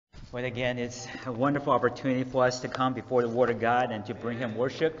Well, again, it's a wonderful opportunity for us to come before the Word of God and to bring Him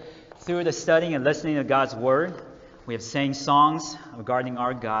worship. Through the studying and listening to God's Word, we have sang songs regarding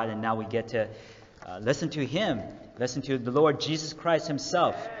our God, and now we get to listen to Him, listen to the Lord Jesus Christ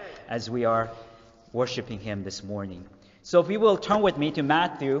Himself as we are worshiping Him this morning. So if you will turn with me to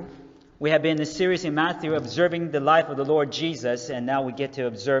Matthew. We have been in a series in Matthew observing the life of the Lord Jesus, and now we get to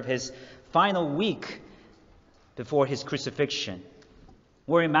observe His final week before His crucifixion.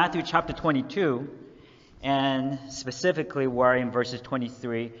 We're in Matthew chapter 22, and specifically we're in verses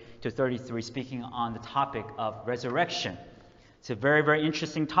 23 to 33, speaking on the topic of resurrection. It's a very, very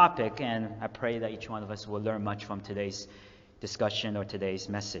interesting topic, and I pray that each one of us will learn much from today's discussion or today's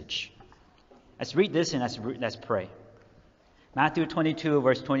message. Let's read this and let's pray. Matthew 22,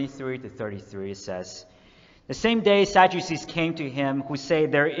 verse 23 to 33, it says, "The same day Sadducees came to him who say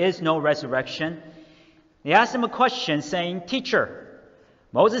there is no resurrection. They asked him a question, saying, 'Teacher,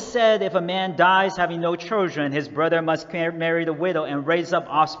 Moses said if a man dies having no children, his brother must marry the widow and raise up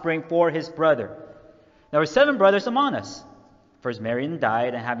offspring for his brother. There were 7 brothers among us. First married and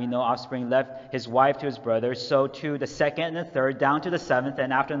died, and having no offspring left his wife to his brother. So too the second and the third, down to the 7th,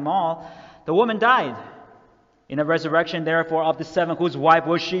 and after them all, the woman died. In the resurrection, therefore, of the 7, whose wife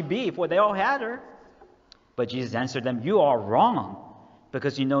will she be? For they all had her.' But Jesus answered them, 'You are wrong,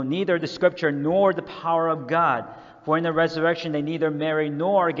 because you know neither the Scripture nor the power of God. For in the resurrection they neither marry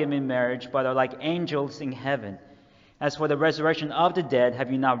nor are given in marriage, but are like angels in heaven. As for the resurrection of the dead,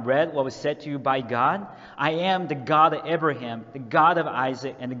 have you not read what was said to you by God? I am the God of Abraham, the God of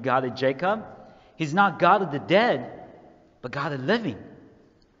Isaac, and the God of Jacob. He's not God of the dead, but God of the living.'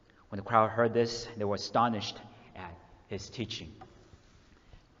 When the crowd heard this, they were astonished at His teaching."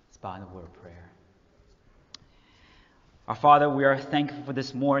 Let's bow in a word of prayer. Our Father, we are thankful for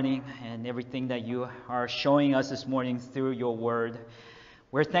this morning and everything that you are showing us this morning through your word.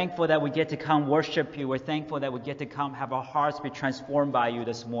 We're thankful that we get to come worship you. We're thankful that we get to come have our hearts be transformed by you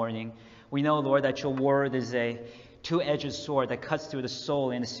this morning. We know, Lord, that your word is a two-edged sword that cuts through the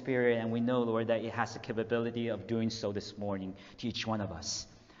soul and the spirit, and we know, Lord, that it has the capability of doing so this morning to each one of us.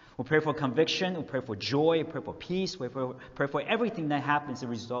 We pray for conviction, we pray for joy, we pray for peace, we pray for everything that happens as a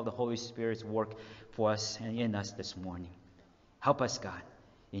result of the Holy Spirit's work for us and in us this morning. Help us, God.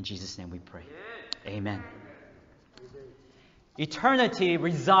 In Jesus' name we pray. Amen. Eternity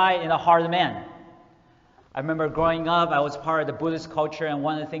resides in the heart of man. I remember growing up, I was part of the Buddhist culture, and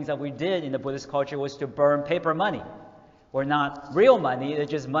one of the things that we did in the Buddhist culture was to burn paper money. Or not real money,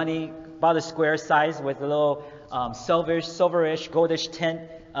 it's just money about a square size with a little silverish, goldish tint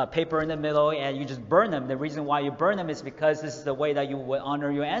paper in the middle, and you just burn them. The reason why you burn them is because this is the way that you would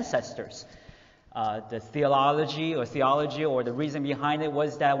honor your ancestors. The theology or the reason behind it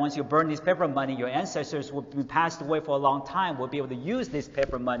was that once you burn this paper money, your ancestors will be passed away for a long time, will be able to use this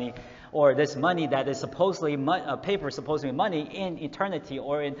paper money or this money that is supposedly paper, supposedly money, in eternity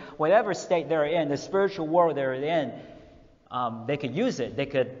or in whatever state they're in, the spiritual world they're in. They could use it. They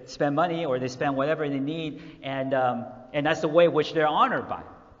could spend money or they spend whatever they need, and that's the way in which they're honored by.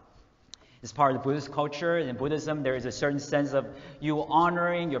 It's part of the Buddhist culture. In Buddhism, there is a certain sense of you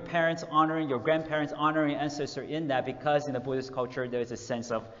honoring your parents, honoring your grandparents, honoring your ancestors in that, because in the Buddhist culture, there is a sense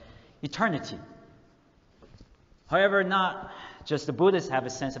of eternity. However, not just the Buddhists have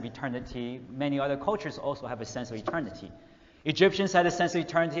a sense of eternity. Many other cultures also have a sense of eternity. Egyptians had a sense of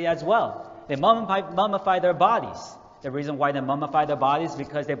eternity as well. They mummified their bodies. The reason why they mummified their bodies is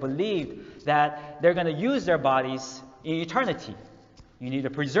because they believed that they're going to use their bodies in eternity. You need to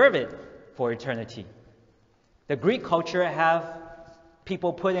preserve it for eternity. The Greek culture have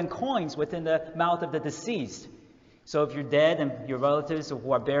people put in coins within the mouth of the deceased. So if you're dead and your relatives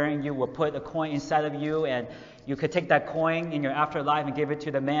who are burying you will put a coin inside of you, and you could take that coin in your afterlife and give it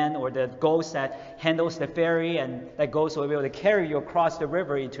to the man or the ghost that handles the ferry, and that ghost will be able to carry you across the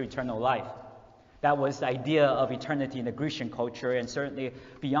river into eternal life. That was the idea of eternity in the Grecian culture, and certainly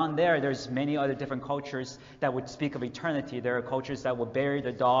beyond there's many other different cultures that would speak of eternity. There are cultures that would bury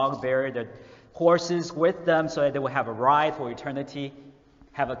the dog, bury the horses with them so that they would have a ride for eternity,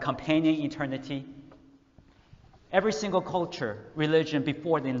 have a companion eternity. Every single culture, religion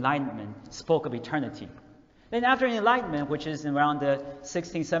before the Enlightenment spoke of eternity. Then after the Enlightenment, which is around the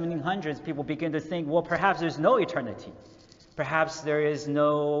 1700s, people begin to think, well, perhaps there's no eternity. Perhaps there is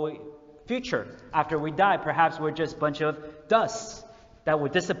no future after we die. Perhaps we're just a bunch of dust that will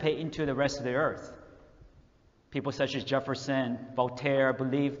dissipate into the rest of the earth. People such as Jefferson, Voltaire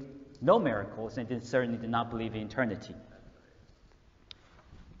believed no miracles, and certainly did not believe in eternity.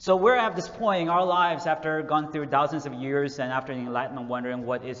 So we're at this point in our lives, after gone through thousands of years and after the Enlightenment, wondering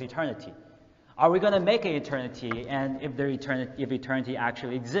what is eternity. Are we going to make an eternity? And if eternity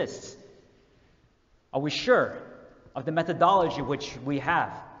actually exists? Are we sure of the methodology which we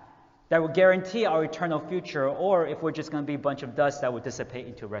have that will guarantee our eternal future, or if we're just going to be a bunch of dust that will dissipate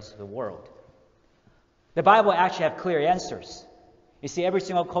into the rest of the world? The Bible actually have clear answers. You see, every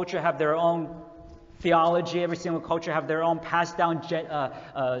single culture have their own theology. Every single culture have their own passed down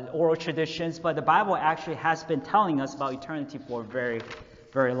oral traditions. But the Bible actually has been telling us about eternity for a very,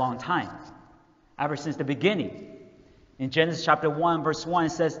 very long time. Ever since the beginning. In Genesis chapter 1, verse 1, it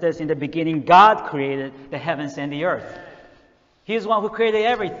says this: in the beginning, God created the heavens and the earth. He is the one who created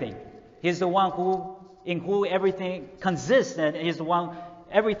everything. He is the one in who everything consists, and He is the one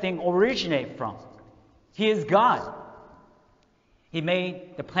everything originates from. He is God. He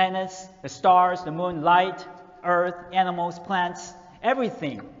made the planets, the stars, the moon, light, earth, animals, plants,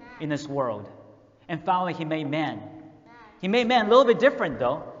 everything in this world. And finally, He made man. He made man a little bit different,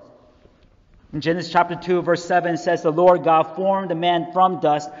 though. In Genesis chapter 2, verse 7, it says, the Lord God formed the man from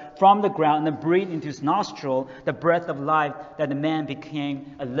dust, from the ground, and breathed into his nostril the breath of life, that the man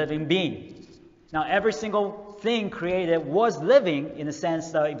became a living being. Now, every single thing created was living, in the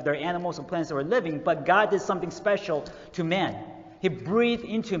sense that if there are animals or plants that were living, but God did something special to man. He breathed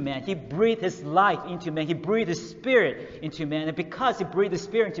into man. He breathed His life into man. He breathed His Spirit into man. And because He breathed His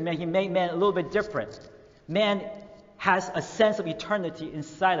Spirit into man, He made man a little bit different. Man has a sense of eternity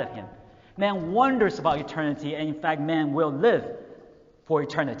inside of him. Man wonders about eternity, and in fact, man will live for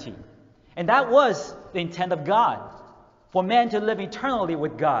eternity. And that was the intent of God, for man to live eternally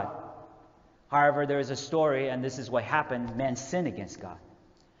with God. However, there is a story, and this is what happened. Man sinned against God.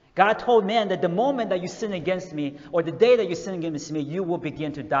 God told man that the moment that you sin against me, or the day that you sin against me, you will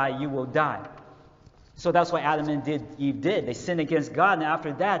begin to die. You will die. So that's what Adam and Eve did. They sinned against God, and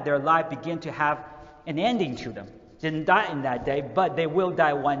after that, their life began to have an ending to them. Didn't die in that day, but they will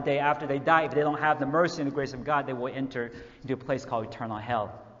die one day. After they die, if they don't have the mercy and the grace of God, they will enter into a place called eternal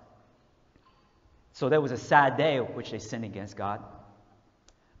hell. So that was a sad day of which they sinned against God.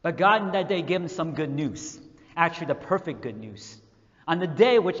 But God in that day gave them some good news. Actually, the perfect good news. On the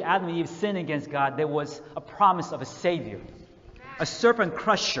day which Adam and Eve sinned against God, there was a promise of a Savior, a serpent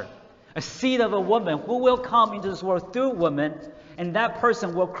crusher, a seed of a woman who will come into this world through woman, and that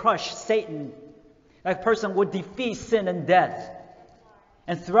person will crush Satan. That person will defeat sin and death.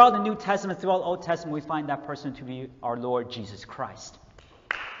 And throughout the New Testament, throughout the Old Testament, we find that person to be our Lord Jesus Christ.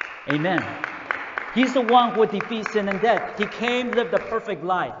 Amen. He's the one who will defeat sin and death. He came, lived a perfect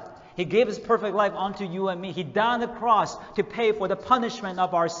life. He gave His perfect life unto you and me. He died on the cross to pay for the punishment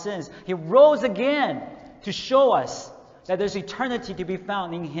of our sins. He rose again to show us that there's eternity to be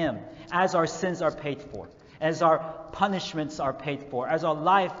found in Him as our sins are paid for, as our punishments are paid for, as our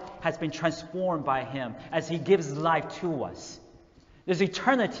life has been transformed by Him, as He gives life to us. There's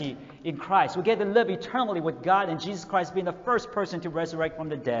eternity in Christ. We get to live eternally with God, and Jesus Christ, being the first person to resurrect from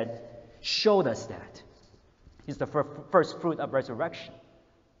the dead, showed us that. He's the first fruit of resurrection.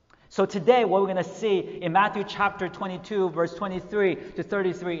 So today, what we're going to see in Matthew chapter 22, verse 23 to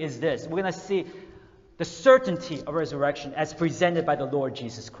 33 is this. We're going to see the certainty of resurrection as presented by the Lord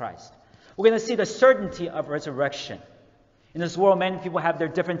Jesus Christ. We're going to see the certainty of resurrection. In this world, many people have their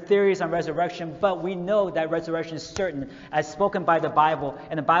different theories on resurrection, but we know that resurrection is certain as spoken by the Bible,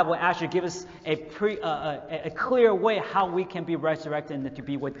 and the Bible actually gives us a clear way how we can be resurrected and to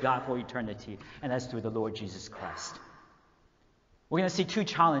be with God for eternity, and that's through the Lord Jesus Christ. We're going to see two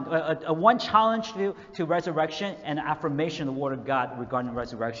challenges, one challenge to resurrection and an affirmation of the Word of God regarding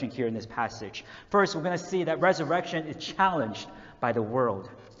resurrection here in this passage. First, we're going to see that resurrection is challenged by the world.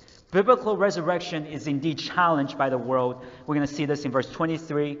 Biblical resurrection is indeed challenged by the world. We're going to see this in verse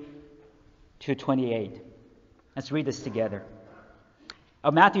 23 to 28. Let's read this together.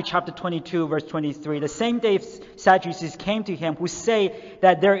 Matthew chapter 22, verse 23. The same day Sadducees came to Him who say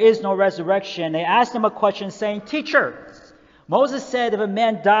that there is no resurrection. They asked Him a question saying, Teacher, Moses said if a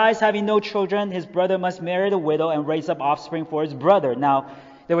man dies having no children, his brother must marry the widow and raise up offspring for his brother. Now,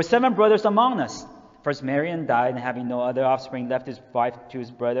 there were 7 brothers among us. First Marian died, and having no other offspring, left his wife to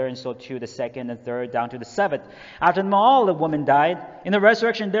his brother, and so too the second and third, down to the 7th. After them all, the woman died. In the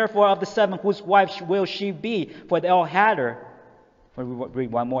resurrection, therefore, of the 7, whose wife will she be? For they all had her. We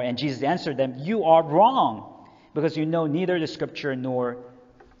read one more. And Jesus answered them, You are wrong, because you know neither the Scripture nor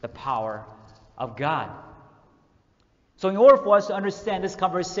the power of God. So in order for us to understand this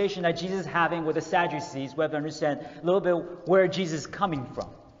conversation that Jesus is having with the Sadducees, we have to understand a little bit where Jesus is coming from.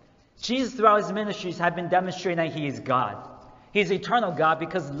 Jesus, throughout His ministries, has been demonstrating that He is God. He is eternal God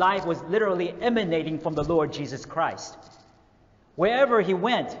because life was literally emanating from the Lord Jesus Christ. Wherever He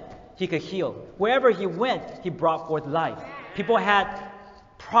went, He could heal. Wherever He went, He brought forth life. People had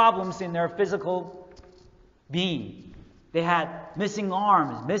problems in their physical being. They had missing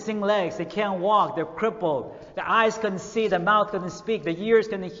arms, missing legs. They can't walk. They're crippled. Their eyes couldn't see. Their mouth couldn't speak. Their ears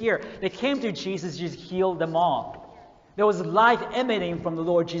couldn't hear. They came to Jesus, just healed them all. There was life emanating from the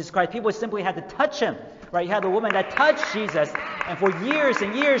Lord Jesus Christ. People simply had to touch him. Right? You had a woman that touched Jesus, and for years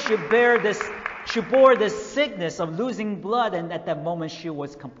and years she bore this sickness of losing blood, and at that moment she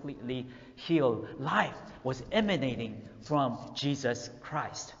was completely healed. Life was emanating from Jesus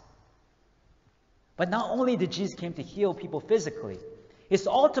Christ. But not only did Jesus came to heal people physically, his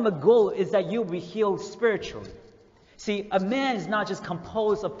ultimate goal is that you be healed spiritually. See, a man is not just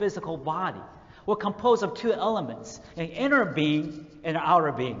composed of physical body. We're composed of two elements, an inner being and an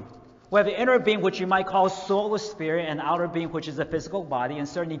outer being. We have the inner being, which you might call soul or spirit, and outer being, which is the physical body. And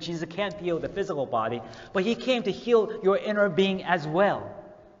certainly Jesus can't heal the physical body, but he came to heal your inner being as well.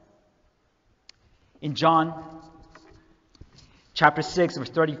 In John chapter 6, verse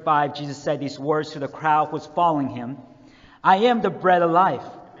 35, Jesus said these words to the crowd who was following him. I am the bread of life.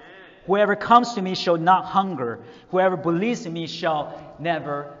 Whoever comes to me shall not hunger. Whoever believes in me shall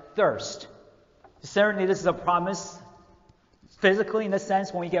never thirst. Certainly this is a promise. Physically, in the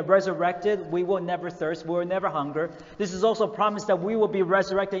sense, when we get resurrected, we will never thirst, we will never hunger. This is also a promise that we will be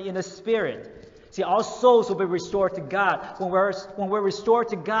resurrected in the Spirit. See, our souls will be restored to God. When we're restored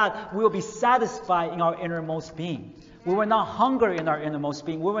to God, we will be satisfied in our innermost being. We will not hunger in our innermost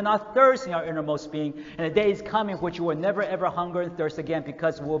being. We will not thirst in our innermost being. And the day is coming which we will never ever hunger and thirst again,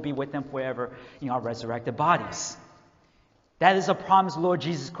 because we will be with Him forever in our resurrected bodies. That is a promise of Lord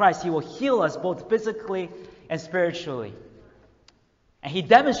Jesus Christ. He will heal us both physically and spiritually. And He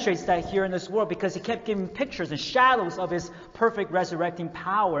demonstrates that here in this world because He kept giving pictures and shadows of His perfect resurrecting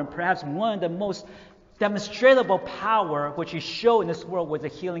power. And perhaps one of the most demonstrable power which He showed in this world was the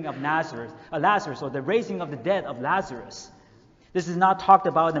healing of Lazarus, or the raising of the dead of Lazarus. This is not talked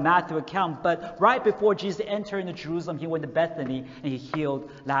about in the Matthew account, but right before Jesus entered into Jerusalem, He went to Bethany and He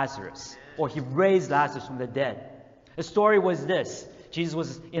healed Lazarus, or He raised Lazarus from the dead. The story was this. Jesus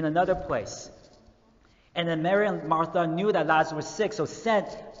was in another place. And then Mary and Martha knew that Lazarus was sick, so sent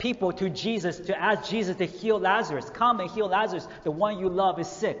people to Jesus to ask Jesus to heal Lazarus. Come and heal Lazarus. The one you love is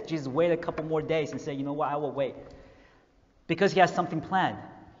sick. Jesus waited a couple more days and said, you know what, I will wait. Because He has something planned.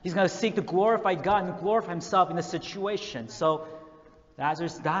 He's going to seek to glorify God and glorify Himself in the situation. So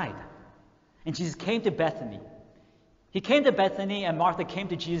Lazarus died. And Jesus came to Bethany. He came to Bethany, and Martha came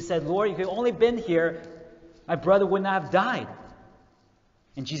to Jesus and said, Lord, if you had only been here, my brother would not have died.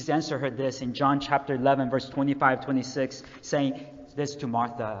 And Jesus answered her this in John chapter 11, verse 25-26, saying this to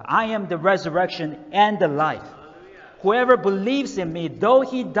Martha, I am the resurrection and the life. Whoever believes in me, though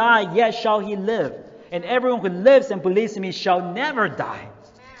he die, yet shall he live. And everyone who lives and believes in me shall never die.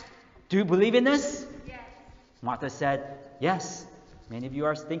 Do you believe in this? Yes. Martha said, yes. Many of you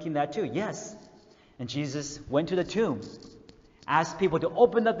are thinking that too. Yes. And Jesus went to the tomb, asked people to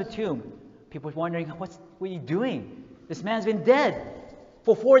open up the tomb. People were wondering, what are you doing? This man's been dead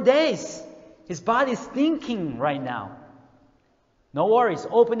for 4 days. His body is stinking right now. No worries.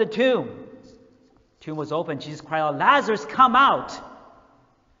 Open the tomb. Tomb was open. Jesus cried out, Lazarus, come out.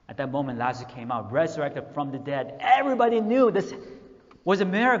 At that moment, Lazarus came out, resurrected from the dead. Everybody knew this was a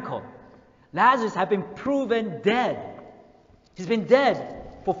miracle. Lazarus had been proven dead. He's been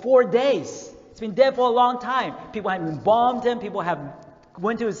dead for 4 days. He's been dead for a long time. People have embalmed him. People have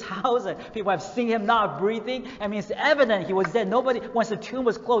went to his house, and people have seen him not breathing. I mean, it's evident he was dead. Once the tomb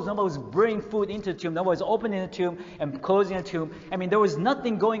was closed, nobody was bringing food into the tomb. Nobody was opening the tomb and closing the tomb. I mean, there was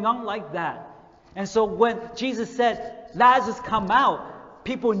nothing going on like that. And so when Jesus said, Lazarus, come out,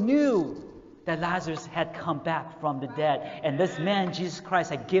 people knew that Lazarus had come back from the dead. And this man, Jesus Christ,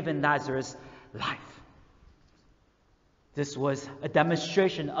 had given Lazarus life. This was a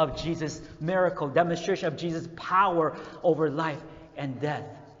demonstration of Jesus' miracle, demonstration of Jesus' power over life and death.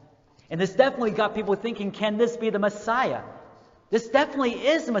 And this definitely got people thinking, can this be the Messiah? This definitely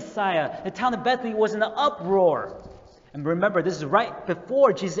is the Messiah. The town of Bethany was in an uproar. And remember, this is right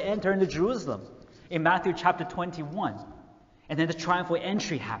before Jesus entered into Jerusalem in Matthew chapter 21. And then the triumphal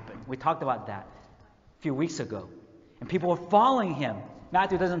entry happened. We talked about that a few weeks ago. And people were following him.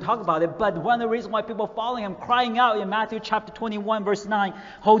 Matthew doesn't talk about it, but one of the reasons why people are following him, crying out in Matthew chapter 21, verse 9,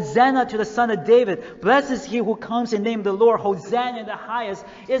 Hosanna to the Son of David. Blessed is he who comes in the name of the Lord. Hosanna in the highest.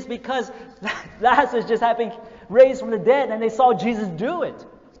 Is because Lazarus just had been raised from the dead, and they saw Jesus do it.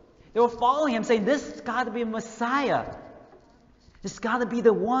 They were following him, saying, this has got to be a Messiah. This has got to be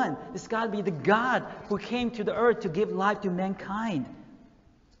the one. This has got to be the God who came to the earth to give life to mankind.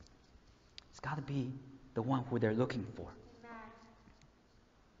 It's got to be the one who they're looking for.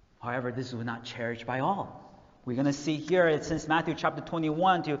 However, this was not cherished by all. We're going to see here, since Matthew chapter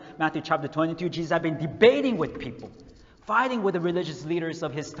 21 to Matthew chapter 22, Jesus had been debating with people, fighting with the religious leaders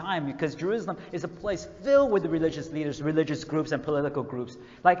of his time, because Jerusalem is a place filled with the religious leaders, religious groups, and political groups,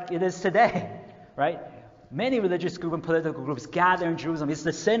 like it is today, right? Many religious groups and political groups gather in Jerusalem. It's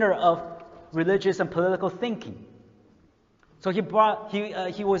the center of religious and political thinking. So he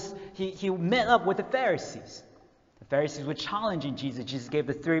met up with the Pharisees. The Pharisees were challenging Jesus. Jesus gave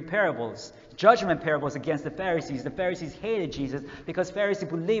the 3 parables, judgment parables against the Pharisees. The Pharisees hated Jesus because Pharisees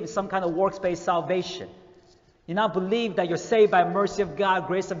believed in some kind of works-based salvation. They did not believe that you're saved by mercy of God,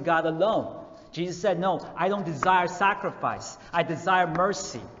 grace of God alone. Jesus said, no, I don't desire sacrifice. I desire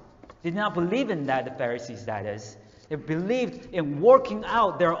mercy. They did not believe in that, the Pharisees, that is. They believed in working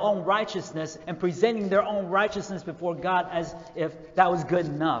out their own righteousness and presenting their own righteousness before God as if that was good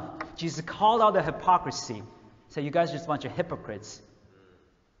enough. Jesus called out the hypocrisy. He said, you guys are just a bunch of hypocrites.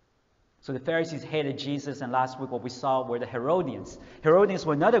 So the Pharisees hated Jesus, and last week what we saw were the Herodians. Herodians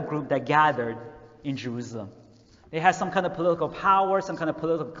were another group that gathered in Jerusalem. They had some kind of political power, some kind of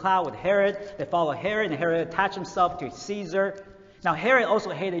political clout with Herod. They followed Herod, and Herod attached himself to Caesar. Now, Herod also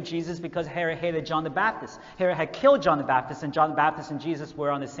hated Jesus because Herod hated John the Baptist. Herod had killed John the Baptist, and John the Baptist and Jesus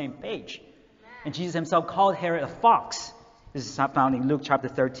were on the same page. And Jesus himself called Herod a fox. This is found in Luke chapter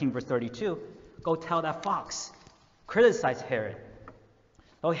 13, verse 32. Go tell that fox. Criticize Herod.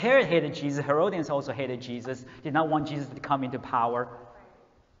 Though Herod hated Jesus, Herodians also hated Jesus, did not want Jesus to come into power.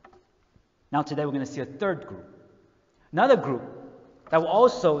 Now today we're going to see a third group. Another group that were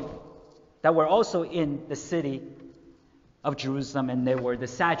also in the city of Jerusalem, and they were the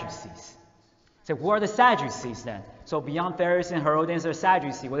Sadducees. So who are the Sadducees then? So beyond Pharisees and Herodians, there are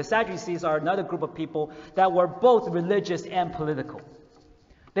Sadducees. Well, the Sadducees are another group of people that were both religious and political.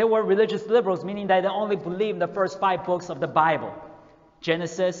 They were religious liberals, meaning that they only believed in the first 5 books of the Bible.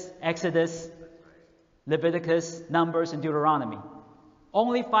 Genesis, Exodus, Leviticus, Numbers, and Deuteronomy.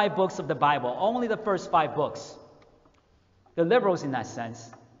 Only 5 books of the Bible, only the first 5 books. The liberals in that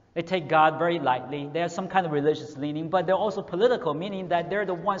sense. They take God very lightly. They have some kind of religious leaning, but they're also political, meaning that they're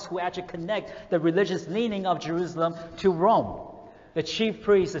the ones who actually connect the religious leaning of Jerusalem to Rome. The chief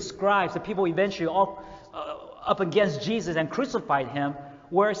priests, the scribes, the people eventually up against Jesus and crucified him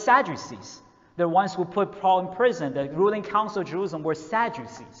were Sadducees. The ones who put Paul in prison, the ruling council of Jerusalem, were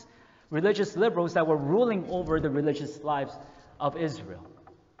Sadducees, religious liberals that were ruling over the religious lives of Israel.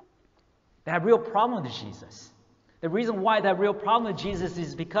 They had a real problem with Jesus. The reason why that real problem with Jesus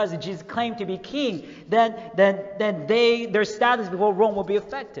is because if Jesus claimed to be king, then their status before Rome will be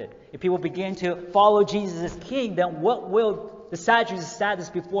affected. If people begin to follow Jesus as king, then what will the Sadducees' status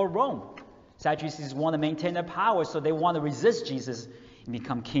before Rome? Sadducees want to maintain their power, so they want to resist Jesus and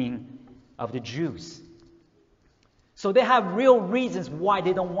become king of the Jews. So they have real reasons why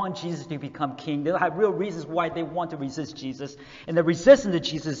they don't want Jesus to become king. They have real reasons why they want to resist Jesus. And the resistance to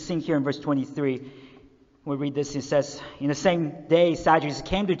Jesus is seen here in verse 23. We read this, it says, in the same day Sadducees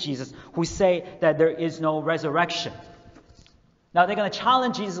came to Jesus, who say that there is no resurrection. Now they're going to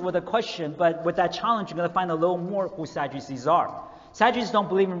challenge Jesus with a question, but with that challenge you're going to find a little more who Sadducees are. Sadducees don't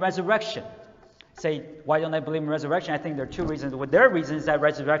believe in resurrection. Say, why don't they believe in resurrection? I think there are 2 reasons. Well, their reason is that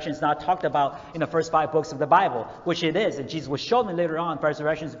resurrection is not talked about in the first 5 books of the Bible, which it is. And Jesus will show me later on,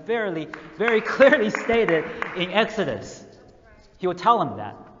 resurrection is very clearly stated in Exodus. He will tell them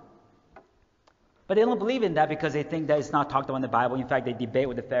that. But they don't believe in that because they think that it's not talked about in the Bible. In fact, they debate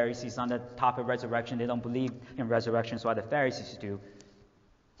with the Pharisees on the topic of resurrection. They don't believe in resurrection, so the Pharisees do.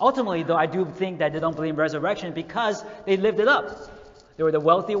 Ultimately, though, I do think that they don't believe in resurrection because they lived it up. They were the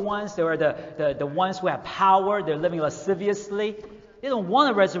wealthy ones. They were the ones who have power. They're living lasciviously. They don't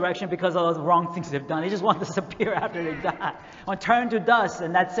want a resurrection because of all the wrong things they've done. They just want to disappear after they die. Want to turn to dust,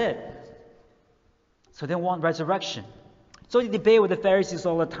 and that's it. So they don't want resurrection. So they debate with the Pharisees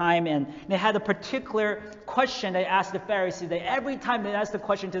all the time, and they had a particular question they asked the Pharisees. Every time they asked the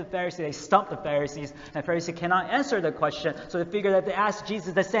question to the Pharisees, they stumped the Pharisees, and the Pharisees cannot answer the question. So they figured that if they ask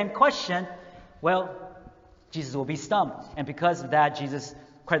Jesus the same question, well, Jesus will be stumped. And because of that, Jesus'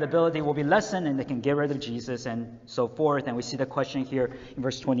 credibility will be lessened, and they can get rid of Jesus, and so forth. And we see the question here in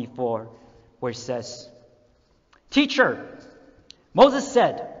verse 24, where it says, Teacher, Moses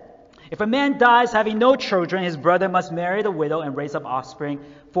said, if a man dies having no children, his brother must marry the widow and raise up offspring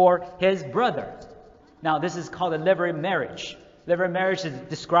for his brother. Now, this is called a levirate marriage. Levirate marriage is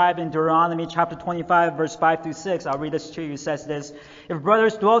described in Deuteronomy chapter 25, verse 5 through 6. I'll read this to you. It says this, If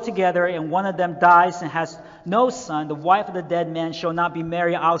brothers dwell together and one of them dies and has no son, the wife of the dead man shall not be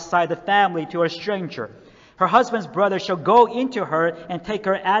married outside the family to a stranger. Her husband's brother shall go into her and take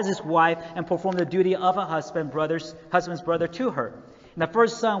her as his wife and perform the duty of a husband's brother to her. And the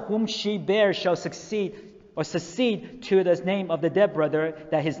first son whom she bears shall succeed or succeed to the name of the dead brother,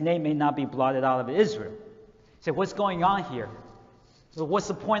 that his name may not be blotted out of Israel. So what's going on here? So what's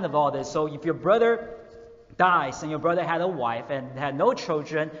the point of all this? So if your brother dies and your brother had a wife and had no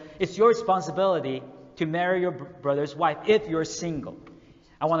children, it's your responsibility to marry your brother's wife if you're single.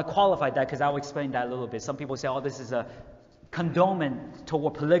 I want to qualify that because I will explain that a little bit. Some people say, oh, this is a condiment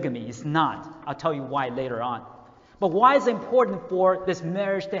toward polygamy. It's not. I'll tell you why later on. But why is it important for this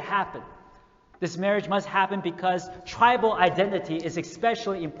marriage to happen? This marriage must happen because tribal identity is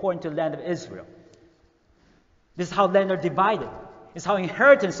especially important to the land of Israel. This is how lands are divided. It's how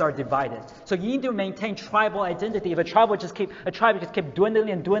inheritance are divided. So you need to maintain tribal identity. If a tribe just keep dwindling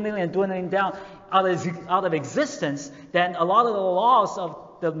and dwindling and dwindling down out of existence, then a lot of the laws of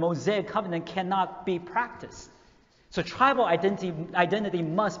the Mosaic covenant cannot be practiced. So tribal identity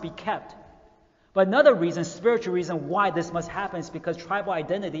must be kept. But another reason, spiritual reason why this must happen is because tribal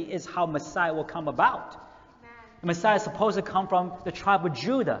identity is how Messiah will come about. The Messiah is supposed to come from the tribe of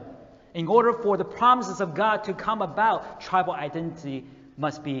Judah. In order for the promises of God to come about, tribal identity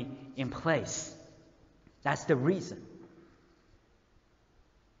must be in place. That's the reason.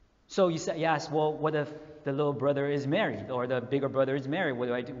 So you ask, well, what if the little brother is married or the bigger brother is married? What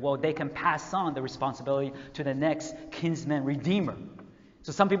do I do? Well, they can pass on the responsibility to the next kinsman redeemer.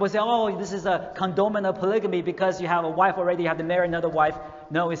 So some people say, oh, this is a condiment of polygamy because you have a wife already, you have to marry another wife.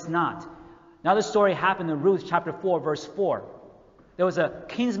 No, it's not. Another story happened in Ruth chapter 4, verse 4. There was a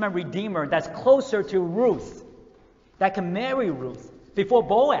kinsman redeemer that's closer to Ruth that can marry Ruth before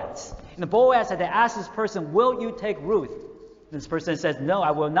Boaz. And the Boaz had to ask this person, will you take Ruth? This person says, no,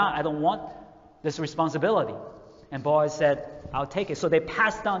 I will not. I don't want this responsibility. And Boaz said, I'll take it. So they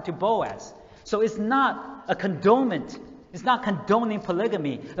passed on to Boaz. So it's not a condiment. It's not condoning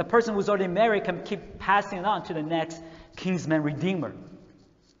polygamy. The person who's already married can keep passing it on to the next kinsman redeemer.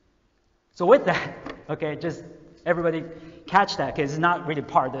 So with that, okay, just everybody catch that, because it's not really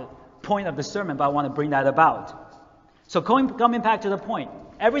part of the point of the sermon, but I want to bring that about. So coming back to the point,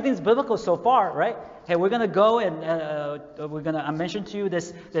 everything's biblical so far, right? Hey, we're going to go and I mentioned to you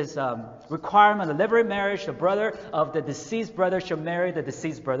this requirement of deliberate marriage. The brother of the deceased brother shall marry the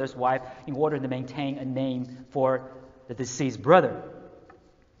deceased brother's wife in order to maintain a name for the deceased brother.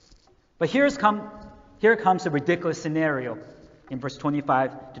 But here comes the ridiculous scenario in verse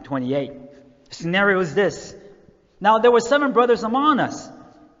 25 to 28. The scenario is this. Now there were 7 brothers among us.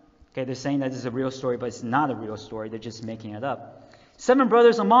 Okay, they're saying that this is a real story, but it's not a real story. They're just making it up. 7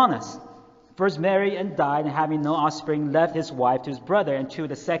 brothers among us. First married and died, and having no offspring, left his wife to his brother, and to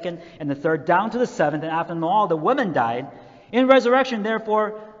the second and the third, down to the 7th, and after them all the women died. In resurrection,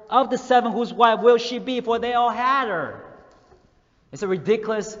 therefore, of the 7, whose wife will she be? For they all had her. It's a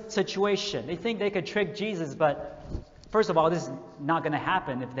ridiculous situation. They think they could trick Jesus, but first of all, this is not going to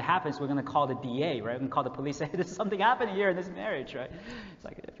happen. If it happens, we're going to call the DA, right? We're going to call the police and say, there's something happening here in this marriage, right? It's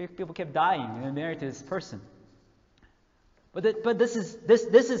like if people kept dying and they're married to this person. But this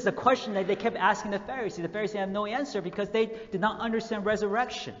is the question that they kept asking the Pharisees. The Pharisees have no answer because they did not understand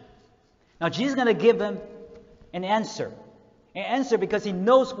resurrection. Now Jesus is going to give them an answer. An answer because he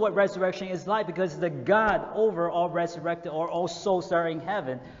knows what resurrection is like, because the God over all resurrected or all souls that are in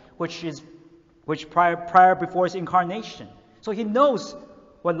heaven, which prior before his incarnation. So he knows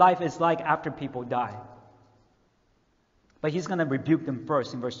what life is like after people die. But he's going to rebuke them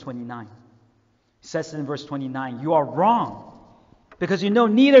first in verse 29. He says in verse 29, you are wrong, because you know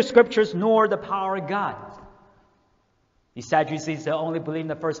neither scriptures nor the power of God. These Sadducees, they only believe in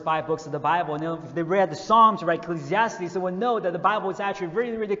the first 5 books of the Bible. And if they read the Psalms, right, Ecclesiastes, they would know that the Bible is actually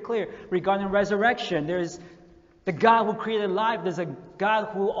really, really clear regarding resurrection. There's the God who created life. There's a God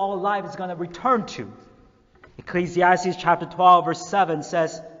who all life is going to return to. Ecclesiastes chapter 12, verse 7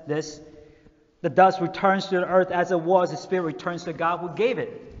 says this. The dust returns to the earth as it was. The spirit returns to God who gave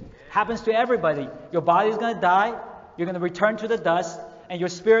it. Happens to everybody. Your body is going to die. You're going to return to the dust. And your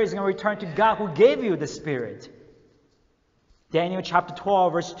spirit is going to return to God who gave you the spirit. Daniel chapter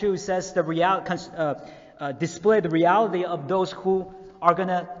 12, verse 2 says display the reality of those who are going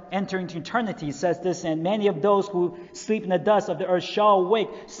to enter into eternity. It says this, and many of those who sleep in the dust of the earth shall awake,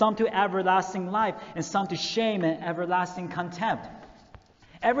 some to everlasting life, and some to shame and everlasting contempt.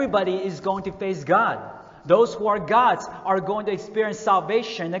 Everybody is going to face God. Those who are God's are going to experience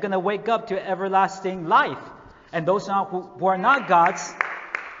salvation. They're going to wake up to everlasting life. And those who are not God's,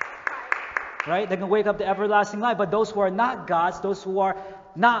 right, they can wake up to everlasting life. But those who are not God's, those who are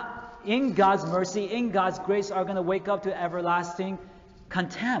not in God's mercy, in God's grace, are going to wake up to everlasting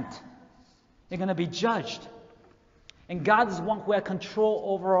contempt. They're going to be judged. And God is one who has control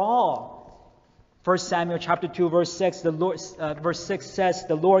over all. 1 Samuel chapter 2, verse 6, verse 6 says,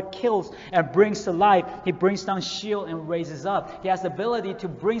 the Lord kills and brings to life. He brings down shield and raises up. He has the ability to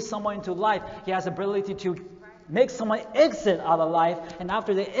bring someone into life. He has the ability to make someone exit out of life. And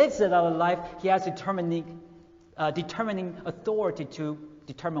after they exit out of life, he has determining authority to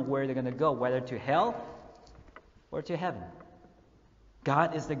determine where they're going to go, whether to hell or to heaven.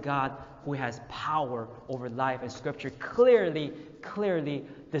 God is the God who has power over life, and Scripture clearly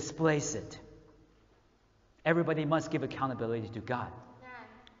displays it. Everybody must give accountability to God.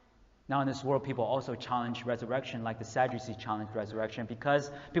 Now in this world, people also challenge resurrection, like the Sadducees challenged resurrection,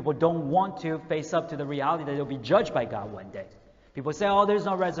 because people don't want to face up to the reality that they'll be judged by God one day. People say, oh, there's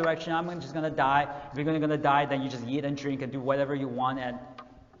no resurrection, I'm just going to die. If you're going to die, then you just eat and drink and do whatever you want, and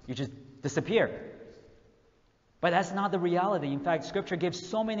you just disappear. But that's not the reality. In fact, Scripture gives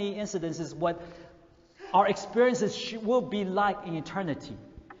so many incidences what our experiences will be like in eternity.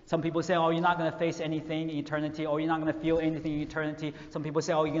 Some people say, oh, you're not going to face anything in eternity, or you're not going to feel anything in eternity. Some people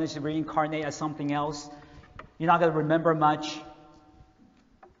say, oh, you're going to reincarnate as something else. You're not going to remember much.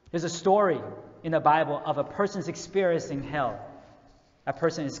 There's a story in the Bible of a person's experience in hell. That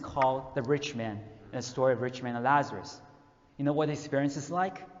person is called the rich man, in the story of rich man and Lazarus. You know what his experience is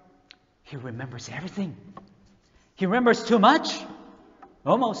like? He remembers everything. He remembers too much?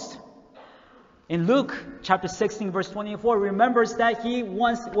 Almost. In Luke chapter 16, verse 24, he remembers that he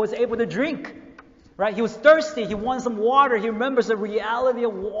once was able to drink. Right? He was thirsty. He wanted some water. He remembers the reality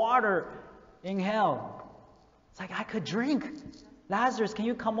of water in hell. It's like, I could drink. Lazarus, can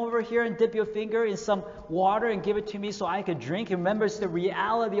you come over here and dip your finger in some water and give it to me so I could drink? He remembers the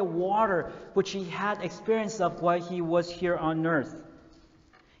reality of water, which he had experience of while he was here on earth.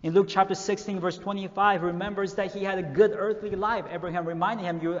 In Luke chapter 16, verse 25, he remembers that he had a good earthly life. Abraham reminded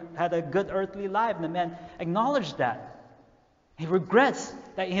him, you had a good earthly life. And the man acknowledged that. He regrets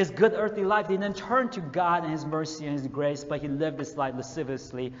that in his good earthly life, he didn't turn to God and his mercy and his grace, but he lived this life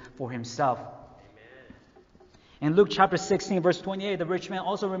lasciviously for himself. In Luke chapter 16, verse 28, the rich man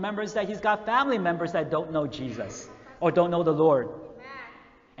also remembers that he's got family members that don't know Jesus or don't know the Lord.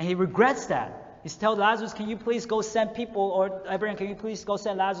 And he regrets that. He's telling Lazarus, can you please go send people, or Abraham, can you please go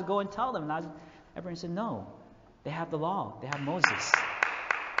send Lazarus, go and tell them? Abraham said, no, they have the law. They have Moses.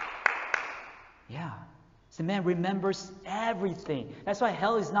 Yeah. So man remembers everything. That's why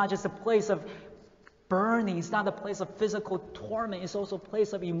hell is not just a place of burning. It's not a place of physical torment. It's also a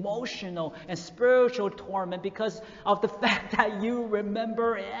place of emotional and spiritual torment because of the fact that you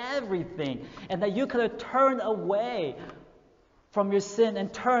remember everything and that you could have turned away from your sin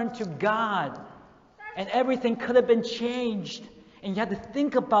and turned to God. And everything could have been changed. And you have to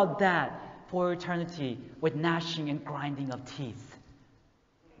think about that for eternity with gnashing and grinding of teeth.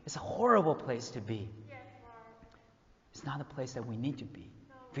 It's a horrible place to be. It's not a place that we need to be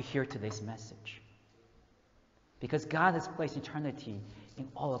if we hear today's message. Because God has placed eternity in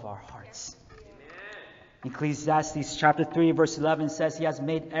all of our hearts. Ecclesiastes chapter 3 verse 11 says he has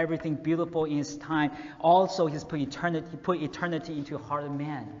made everything beautiful in his time. Also he has put eternity into the heart of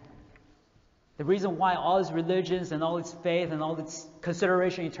man. The reason why all its religions and all its faith and all its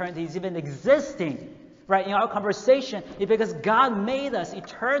consideration of eternity is even existing, right, in our conversation is because God made us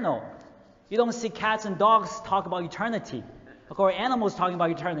eternal. You don't see cats and dogs talk about eternity, or animals talking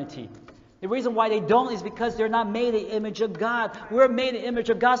about eternity. The reason why they don't is because they're not made in the image of God. We're made in the image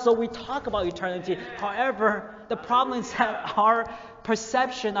of God, so we talk about eternity. However, the problem is that our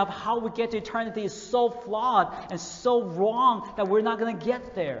perception of how we get to eternity is so flawed and so wrong that we're not going to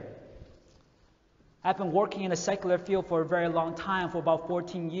get there. I've been working in the secular field for a very long time, for about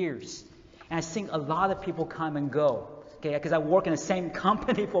 14 years. And I've seen a lot of people come and go. Okay, because I work in the same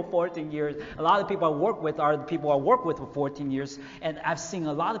company for 14 years. A lot of people I work with are the people I work with for 14 years. And I've seen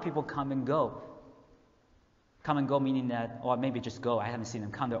a lot of people come and go. Come and go meaning that, or maybe just go. I haven't seen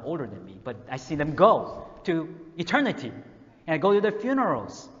them come. They're older than me. But I see them go to eternity. And I go to their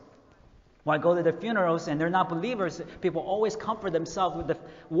funerals. When I go to their funerals and they're not believers, people always comfort themselves with the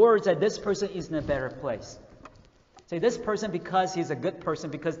words that this person is in a better place. Say, this person, because he's a good person,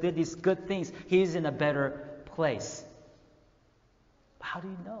 because did these good things, he's in a better place. How do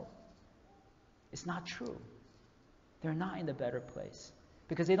you know? It's not true. They're not in a better place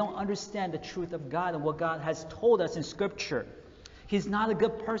because they don't understand the truth of God and what God has told us in Scripture. He's not a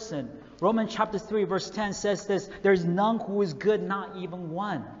good person. Romans chapter 3 verse 10 says this, there's none who is good, not even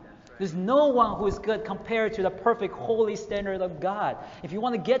one. There's no one who is good compared to the perfect holy standard of God. If you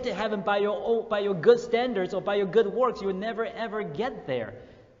want to get to heaven by your good standards or by your good works, you will never ever get there.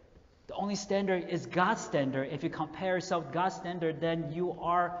 The only standard is God's standard. If you compare yourself to God's standard, then you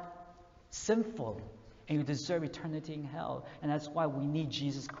are sinful and you deserve eternity in hell. And that's why we need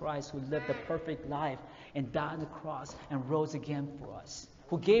Jesus Christ, who lived the perfect life and died on the cross and rose again for us,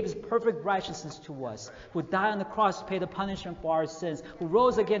 who gave his perfect righteousness to us, who died on the cross to pay the punishment for our sins, who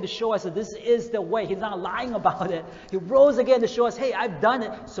rose again to show us that this is the way. He's not lying about it. He rose again to show us, hey, I've done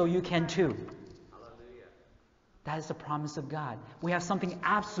it, so you can too. Hallelujah. That is the promise of God. We have something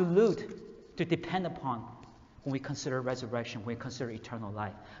absolute to depend upon when we consider resurrection, when we consider eternal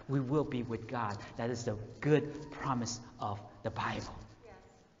life. We will be with God. That is the good promise of the Bible. Yes.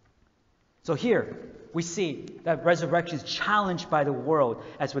 So here, we see that resurrection is challenged by the world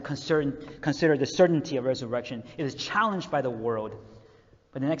as we consider the certainty of resurrection. It is challenged by the world.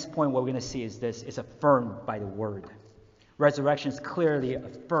 But the next point what we're going to see is this: it's affirmed by the Word. Resurrection is clearly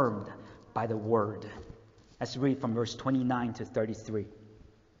affirmed by the Word. Let's read from verse 29 to 33.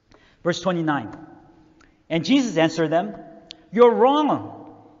 Verse 29. And Jesus answered them, "You're wrong,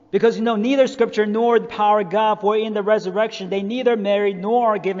 because you know neither Scripture nor the power of God, for in the resurrection they neither marry nor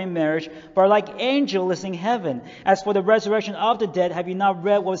are given marriage, but are like angels in heaven. As for the resurrection of the dead, have you not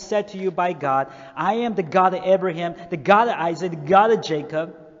read what was said to you by God? I am the God of Abraham, the God of Isaac, the God of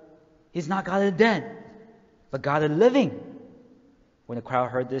Jacob." He's not God of the dead, but God of the living. When the crowd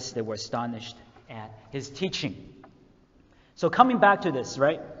heard this, they were astonished at his teaching. So coming back to this,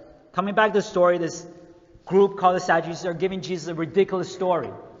 right? Coming back to the story, this group called the Sadducees are giving Jesus a ridiculous story.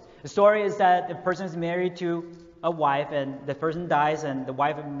 The story is that the person is married to a wife, and the person dies, and the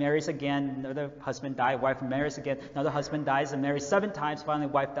wife marries again, another husband dies, wife marries again, another husband dies, and marries 7 times, finally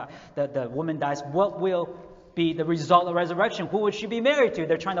the woman dies. What will be the result of resurrection? Who would she be married to?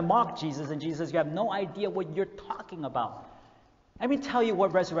 They're trying to mock Jesus, and Jesus says, you have no idea what you're talking about. Let me tell you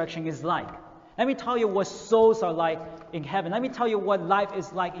what resurrection is like. Let me tell you what souls are like in heaven. Let me tell you what life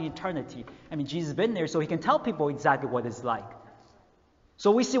is like in eternity. I mean, Jesus has been there, so he can tell people exactly what it's like.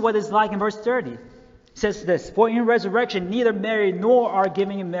 So we see what it's like in verse 30. It says this: "For in resurrection neither marry nor are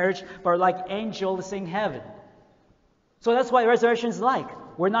given in marriage, but are like angels in heaven." So that's what resurrection is like.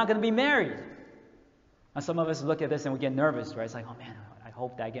 We're not going to be married. And some of us look at this and we get nervous, right? It's like, oh man, I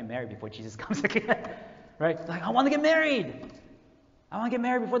hope that I get married before Jesus comes again. Right? It's like, I want to get married. I want to get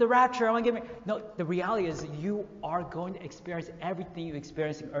married before the rapture. I want to get married. No, the reality is you are going to experience everything you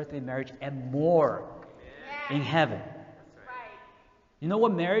experience in earthly marriage and more in heaven. Right. You know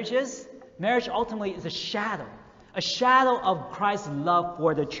what marriage is? Marriage ultimately is a shadow of Christ's love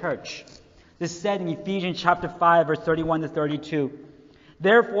for the church. This is said in Ephesians chapter 5, verse 31 to 32.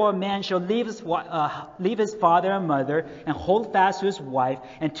 "Therefore a man shall leave his father and mother and hold fast to his wife,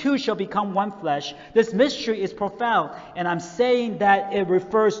 and two shall become one flesh. This mystery is profound." And I'm saying that it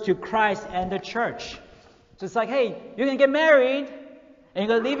refers to Christ and the church. So it's like, hey, you're going to get married, and you're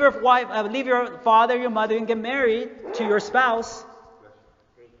going to leave your wife, leave your father, your mother, and get married to your spouse.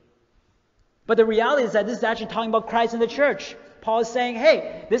 But the reality is that this is actually talking about Christ and the church. Paul is saying,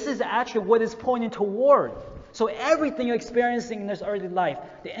 hey, this is actually what it's pointing toward. So everything you're experiencing in this earthly life,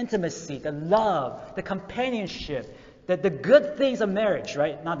 the intimacy, the love, the companionship, the good things of marriage,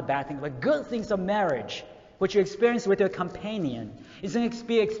 right? Not the bad things, but good things of marriage, which you experience with your companion, is going to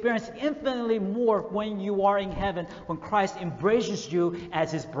be experienced infinitely more when you are in heaven, when Christ embraces you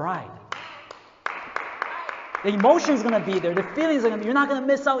as his bride. The emotion is going to be there. The feelings are going to be. You're not going to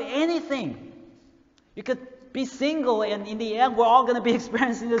miss out anything. You could be single, and in the end, we're all going to be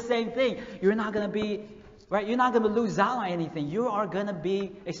experiencing the same thing. You're not going to be... Right? You're not going to lose out on anything. You are going to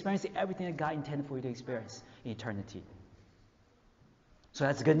be experiencing everything that God intended for you to experience in eternity. So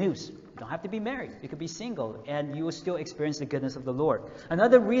that's good news. You don't have to be married. You could be single, and you will still experience the goodness of the Lord.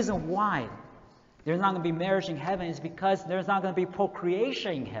 Another reason why there's not going to be marriage in heaven is because there's not going to be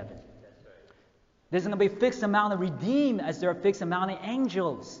procreation in heaven. There's going to be a fixed amount of redeemed as there are a fixed amount of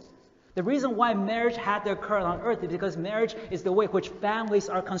angels. The reason why marriage had to occur on earth is because marriage is the way in which families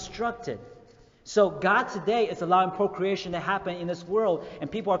are constructed. So God today is allowing procreation to happen in this world,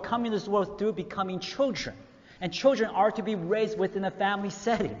 and people are coming to this world through becoming children. And children are to be raised within a family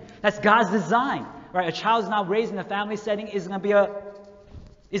setting. That's God's design, right? A child is not raised in a family setting is going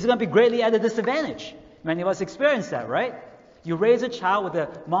to be greatly at a disadvantage. Many of us experience that, right? You raise a child with a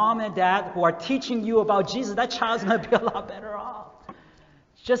mom and a dad who are teaching you about Jesus, that child's going to be a lot better off.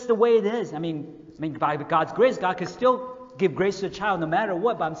 It's just the way it is. I mean, by God's grace, God can still give grace to the child no matter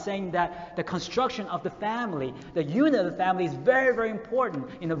what, but I'm saying that the construction of the family, the unit of the family is very, very important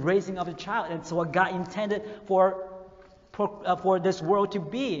in the raising of the child. And it's what God intended for this world to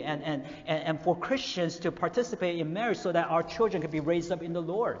be, and for Christians to participate in marriage so that our children can be raised up in the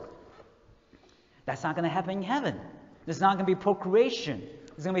Lord. That's not going to happen in heaven. There's not going to be procreation.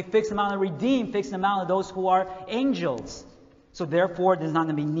 There's going to be a fixed amount of redeemed, fixed amount of those who are angels. So therefore, there's not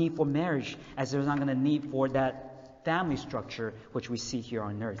going to be need for marriage, as there's not going to need for that family structure which we see here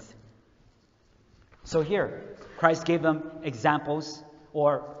on earth. So here, Christ gave them examples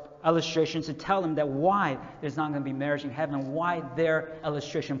or illustrations to tell them that why there's not going to be marriage in heaven, and why their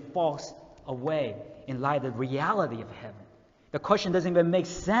illustration falls away in light of the reality of heaven. The question doesn't even make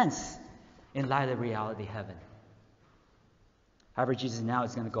sense in light of the reality of heaven. However, Jesus now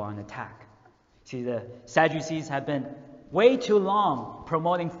is going to go on attack. See, the Sadducees have been way too long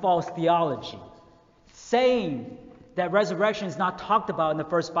promoting false theology, saying that resurrection is not talked about in the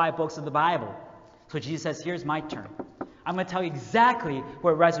first 5 books of the Bible. So Jesus says, here's my turn. I'm going to tell you exactly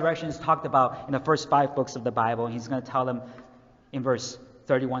where resurrection is talked about in the first 5 books of the Bible. And he's going to tell them in verse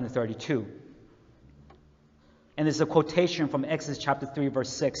 31 to 32. And this is a quotation from Exodus chapter 3, verse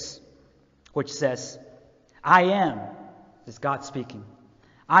 6, which says, I am, this is God speaking,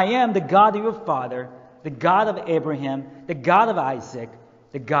 I am the God of your father, the God of Abraham, the God of Isaac,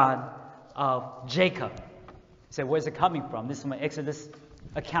 the God of Jacob. You say, where's it coming from? This is from an Exodus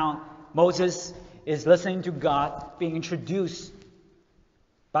account. Moses is listening to God, being introduced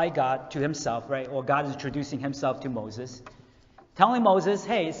by God to himself, right? Or God is introducing himself to Moses, telling Moses,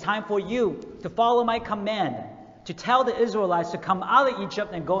 hey, it's time for you to follow my command, to tell the Israelites to come out of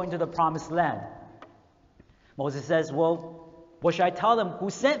Egypt and go into the promised land. Moses says, well, what should I tell them?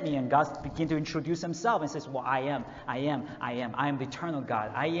 Who sent me? And God begins to introduce himself and says, well, I am the eternal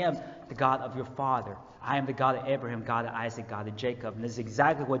God. I am the God of your father. I am the God of Abraham, God of Isaac, God of Jacob. And this is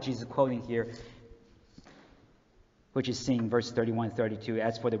exactly what Jesus is quoting here, which is seen in verse 31 and 32.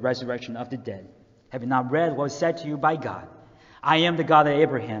 As for the resurrection of the dead, have you not read what was said to you by God? I am the God of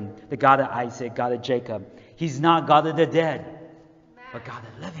Abraham, the God of Isaac, God of Jacob. He's not God of the dead, but God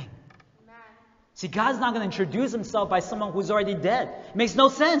of the living. See, God's not going to introduce himself by someone who's already dead. It makes no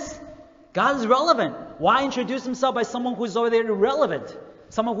sense. God is relevant. Why introduce himself by someone who's already irrelevant?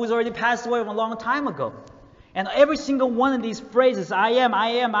 Someone who's already passed away a long time ago. And every single one of these phrases, I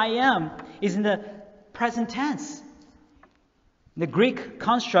am, is in the present tense. The Greek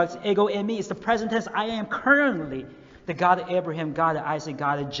construct, ego eimi, is the present tense. I am currently the God of Abraham, God of Isaac,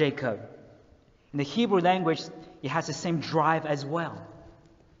 God of Jacob. In the Hebrew language, it has the same drive as well.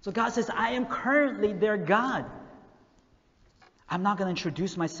 So God says, I am currently their God. I'm not going to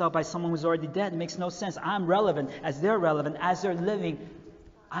introduce myself by someone who's already dead. It makes no sense. I'm relevant. As they're living,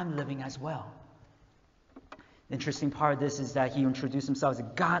 I'm living as well. The interesting part of this is that he introduced himself as the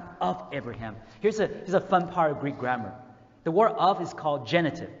God of Abraham. Here's a fun part of Greek grammar. The word of is called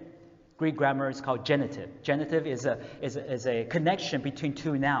genitive. Greek grammar is called genitive. Genitive is a connection between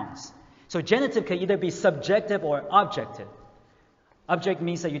two nouns. So genitive can either be subjective or objective. Object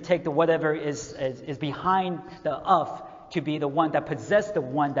means that you take the whatever is behind the of to be the one that possessed the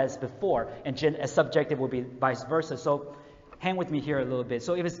one that's before, and a subjective will be vice versa. So hang with me here a little bit.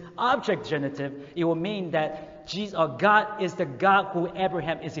 So if it's object genitive, it will mean that God is the God who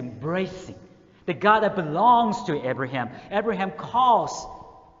Abraham is embracing. The God that belongs to Abraham. Abraham calls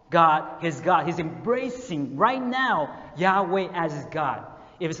God his God. He's embracing right now Yahweh as his God.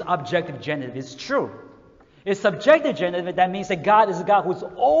 If it's objective genitive, it's true. It's subjective genitive, that means that God is a God who's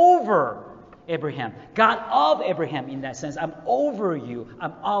over Abraham. God of Abraham in that sense. I'm over you.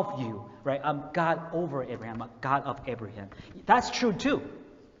 I'm of you. Right? I'm God over Abraham. I'm God of Abraham. That's true too.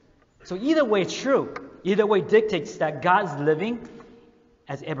 So either way it's true. Either way dictates that God is living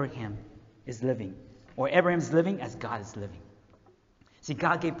as Abraham is living. Or Abraham is living as God is living. See,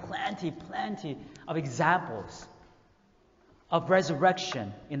 God gave plenty of examples of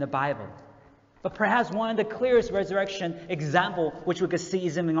resurrection in the Bible. But perhaps one of the clearest resurrection example which we could see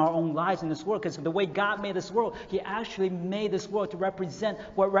is in our own lives in this world, because the way God made this world, he actually made this world to represent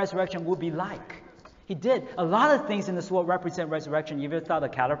what resurrection would be like. He did. A lot of things in this world represent resurrection. You ever thought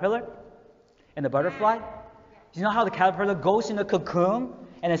of the caterpillar and the butterfly? Do you know how the caterpillar goes in the cocoon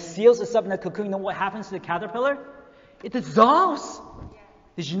and it seals itself in the cocoon? You know what happens to the caterpillar? It dissolves.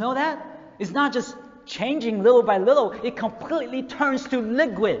 Did you know that? It's not just changing little by little. It completely turns to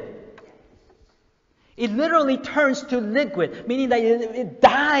liquid. It literally turns to liquid, meaning that it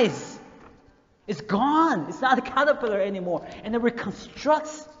dies. It's gone. It's not a caterpillar anymore. And it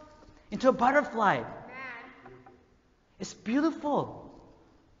reconstructs into a butterfly. It's beautiful.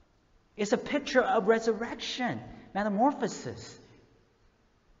 It's a picture of resurrection, metamorphosis.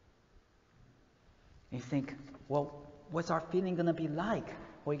 And you think, well, what's our feeling going to be like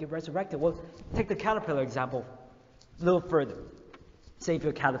when we get resurrected? Well, take the caterpillar example a little further. Say if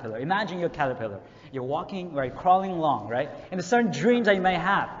you're a caterpillar. Imagine you're a caterpillar. You're walking, right, crawling along, right? And there's certain dreams that you may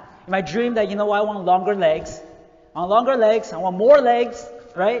have. You might dream that, I want longer legs. I want longer legs. I want more legs,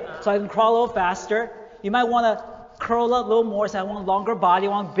 right? So I can crawl a little faster. You might want to curl up a little more, so I want longer body, I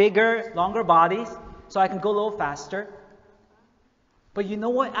want bigger, longer bodies, so I can go a little faster. But you know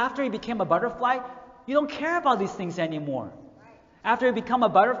what? After you became a butterfly, you don't care about these things anymore. After you become a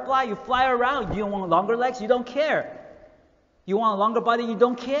butterfly, you fly around. You don't want longer legs, you don't care. You want a longer body, you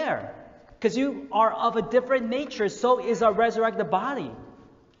don't care. Because you are of a different nature, so is our resurrected body.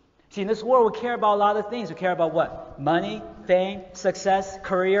 See, in this world, we care about a lot of things. We care about what? Money, fame, success,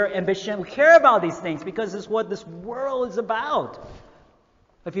 career, ambition. We care about these things because it's what this world is about.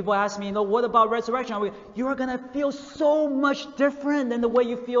 But people ask me, what about resurrection? You are going to feel so much different than the way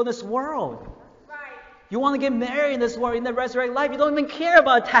you feel in this world. You want to get married in this world, in the resurrected life. You don't even care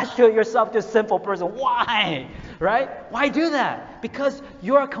about attaching yourself to a sinful person. Why? Right? Why do that? Because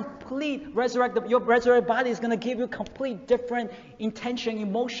your resurrected body is going to give you a different intention,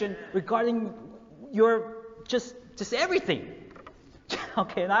 emotion regarding your just everything.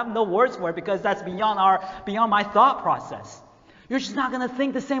 Okay, and I have no words for it because that's beyond my thought process. You're just not going to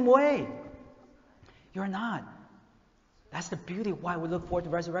think the same way. You're not. That's the beauty of why we look forward to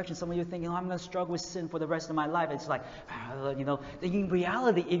resurrection. Some of you are thinking, I'm going to struggle with sin for the rest of my life. It's like, in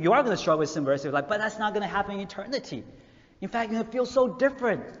reality, you are going to struggle with sin for the rest of your life, but that's not going to happen in eternity. In fact, you're going to feel so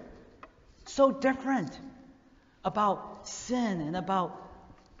different about sin and about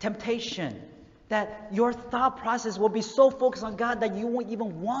temptation, that your thought process will be so focused on God that you won't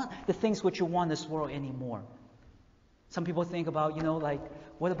even want the things which you want in this world anymore. Some people think about,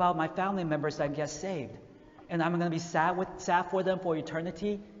 what about my family members that get saved? And I'm going to be sad for them for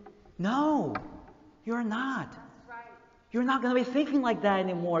eternity? No, you're not. You're not going to be thinking like that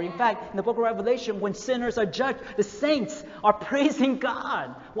anymore. In fact, in the book of Revelation, when sinners are judged, the saints are praising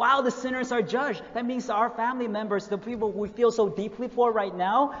God while the sinners are judged. That means our family members, the people we feel so deeply for right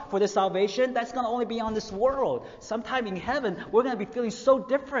now, for the salvation, that's going to only be on this world. Sometime in heaven, we're going to be feeling so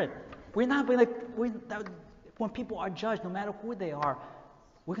different. We're not going to, when people are judged, no matter who they are,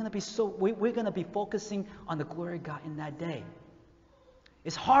 we're going to be focusing on the glory of God in that day.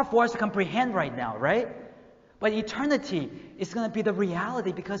 It's hard for us to comprehend right now, right? But eternity is going to be the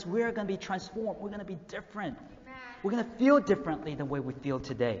reality because we're going to be transformed. We're going to be different. Amen. We're going to feel differently than the way we feel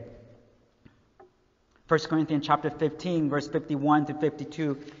today. 1 Corinthians chapter 15, verse 51 to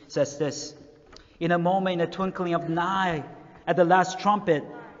 52 says this. In a moment, in a twinkling of an eye, at the last trumpet,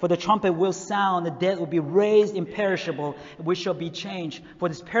 for the trumpet will sound, the dead will be raised imperishable, and we shall be changed. For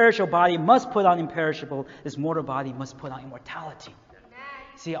this perishable body must put on imperishable, this mortal body must put on immortality.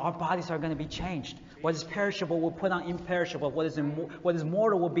 See, our bodies are going to be changed. What is perishable will put on imperishable. What is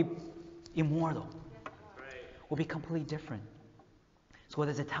mortal will be immortal. Will be completely different. So what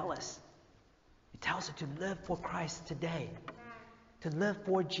does it tell us? It tells us to live for Christ today. To live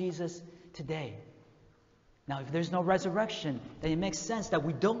for Jesus today. Now, if there's no resurrection, then it makes sense that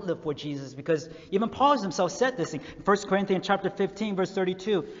we don't live for Jesus, because even Paul himself said this in 1 Corinthians chapter 15, verse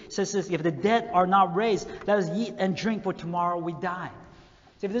 32. It says this, if the dead are not raised, let us eat and drink, for tomorrow we die.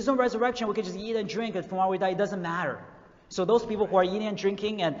 So if there's no resurrection, we can just eat and drink, and tomorrow we die. It doesn't matter. So those people who are eating and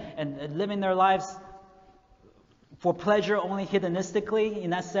drinking and living their lives for pleasure only hedonistically, in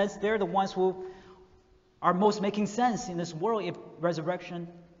that sense, they're the ones who are most making sense in this world if resurrection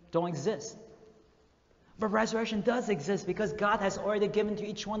don't exist. But resurrection does exist because God has already given to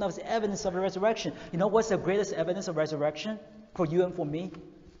each one of us evidence of the resurrection. You know what's the greatest evidence of resurrection for you and for me?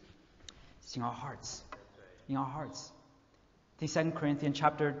 It's in our hearts. In our hearts. I think 2 Corinthians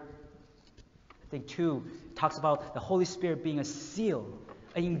chapter 2 talks about the Holy Spirit being a seal,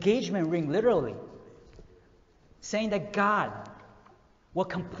 an engagement ring, literally. Saying that God will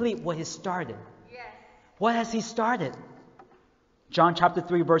complete what He started. Yes. What has He started? John chapter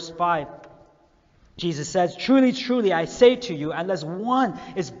 3, verse 5. Jesus says, truly, truly, I say to you, unless one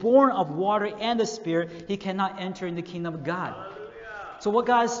is born of water and the Spirit, he cannot enter in the kingdom of God. Hallelujah. So what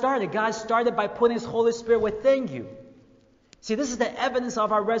God started? God started by putting His Holy Spirit within you. See, this is the evidence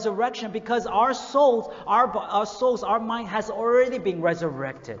of our resurrection because our souls, our mind has already been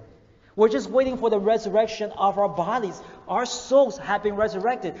resurrected. We're just waiting for the resurrection of our bodies. Our souls have been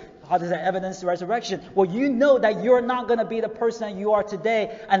resurrected. How does that evidence the resurrection? Well, you know that you're not going to be the person that you are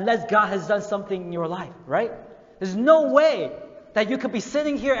today unless God has done something in your life, right? There's no way that you could be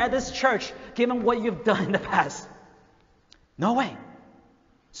sitting here at this church given what you've done in the past. No way.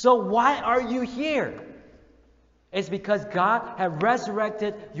 So why are you here? It's because God had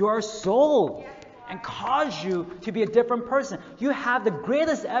resurrected your soul and caused you to be a different person. You have the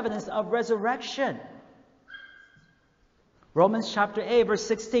greatest evidence of resurrection. Romans chapter 8, verse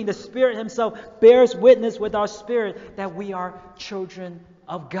 16, the Spirit Himself bears witness with our spirit that we are children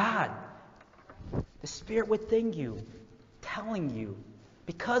of God. The Spirit within you, telling you,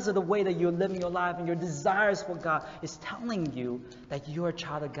 Because of the way that you're living your life and your desires for God is telling you that you're a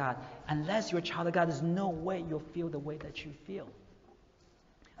child of God. Unless you're a child of God, there's no way you'll feel the way that you feel.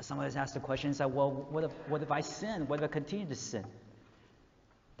 Somebody has asked the question, it's like, well, what if I sin? What if I continue to sin?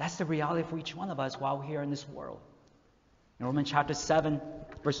 That's the reality for each one of us while we're here in this world. In Romans chapter 7,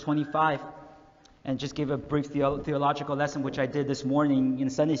 verse 25, and just give a brief theological lesson, which I did this morning in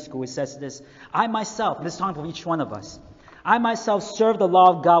Sunday school. It says this: I myself, this time for each one of us, I myself serve the law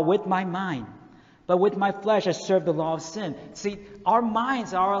of God with my mind, but with my flesh I serve the law of sin. See, our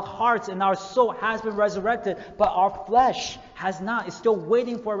minds, our hearts, and our soul has been resurrected, but our flesh has not. It's still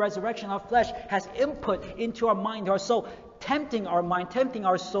waiting for a resurrection. Our flesh has input into our mind, our soul, tempting our mind, tempting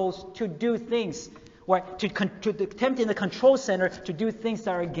our souls to do things, right? To tempting the control center to do things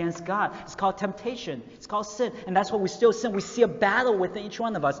that are against God. It's called temptation. It's called sin. And that's what we still sin. We see a battle within each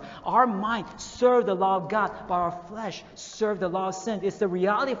one of us. Our mind serve the law of God, but our flesh serve the law of sin. It's the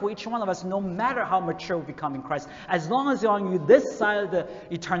reality for each one of us, no matter how mature we become in Christ. As long as you're on this side of the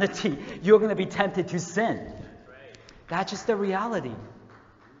eternity, you're going to be tempted to sin. That's just the reality.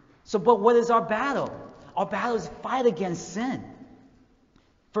 So, but what is our battle? Our battle is fight against sin.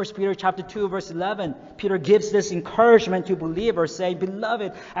 1 Peter chapter 2, verse 11, Peter gives this encouragement to believers, saying,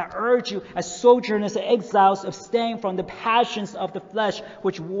 Beloved, I urge you, as sojourners and exiles, abstain from the passions of the flesh,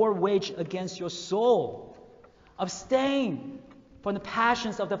 which war wage against your soul. Abstain from the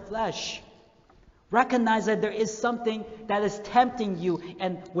passions of the flesh. Recognize that there is something that is tempting you,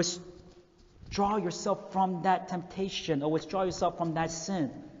 and withdraw yourself from that temptation, or withdraw yourself from that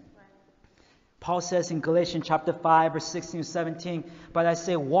sin. Paul says in Galatians chapter 5, verse 16 to 17, But I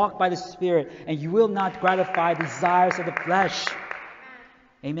say, walk by the Spirit, and you will not gratify the desires of the flesh.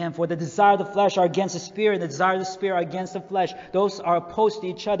 Amen. For the desire of the flesh are against the Spirit, and the desire of the Spirit are against the flesh. Those are opposed to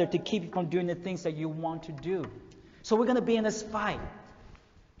each other to keep you from doing the things that you want to do. So we're going to be in this fight.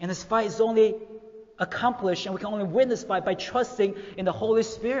 And this fight is only accomplished, and we can only win this fight by trusting in the Holy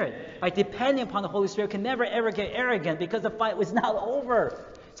Spirit. By depending upon the Holy Spirit. We can never ever get arrogant because the fight was not over.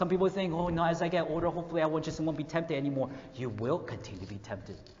 Some people think, oh no, as I get older, hopefully I won't be tempted anymore. You will continue to be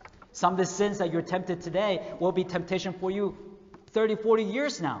tempted. Some of the sins that you're tempted today will be temptation for you 30, 40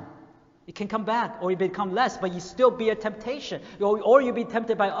 years now. It can come back or it become less, but you still be a temptation. Or you'll be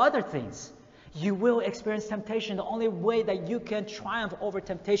tempted by other things. You will experience temptation. The only way that you can triumph over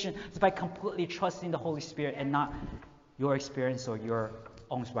temptation is by completely trusting the Holy Spirit and not your experience or your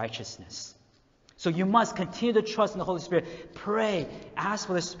own righteousness. So you must continue to trust in the Holy Spirit. Pray, ask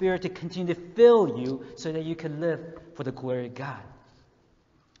for the Spirit to continue to fill you so that you can live for the glory of God.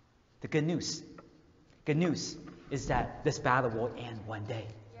 The good news is that this battle will end one day.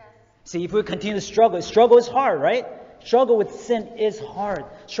 Yes. See, if we continue to struggle is hard, right? Struggle with sin is hard.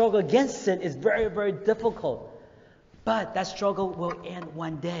 Struggle against sin is very, very difficult. But that struggle will end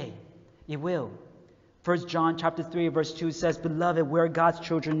one day. It will. 1 John chapter 3, verse 2 says, Beloved, we are God's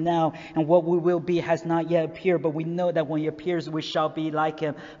children now, and what we will be has not yet appeared. But we know that when He appears, we shall be like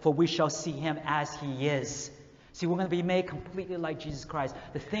Him, for we shall see Him as He is. See, we're going to be made completely like Jesus Christ.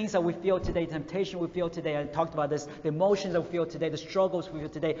 The things that we feel today, the temptation we feel today, I talked about this, the emotions that we feel today, the struggles we feel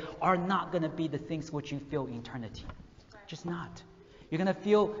today, are not going to be the things which you feel in eternity. Just not. You're going to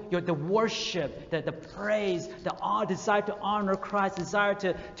feel the worship, the praise, the desire to honor Christ, desire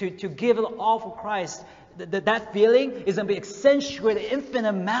to give it all for Christ. That feeling is going to be accentuated infinite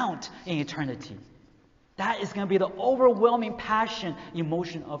amount in eternity. That is going to be the overwhelming passion,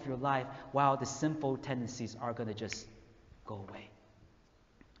 emotion of your life, while the sinful tendencies are going to just go away.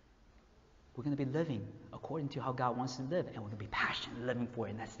 We're going to be living according to how God wants to live, and we're going to be passionate living for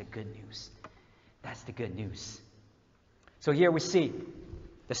it, and that's the good news. That's the good news. So here we see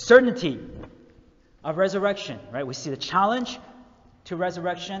the certainty of resurrection, right? We see the challenge to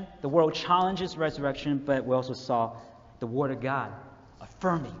resurrection. The world challenges resurrection, but we also saw the Word of God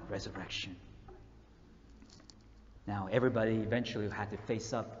affirming resurrection. Now, everybody eventually had to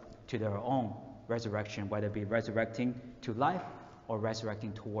face up to their own resurrection, whether it be resurrecting to life or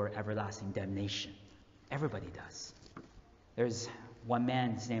resurrecting toward everlasting damnation. Everybody does. There's one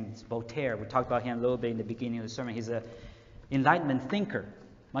man, his name is Voltaire. We talked about him a little bit in the beginning of the sermon. He's an Enlightenment thinker,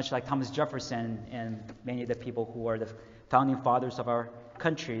 much like Thomas Jefferson and many of the people who are the founding fathers of our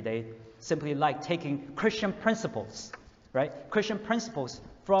country. They simply like taking Christian principles, right? Christian principles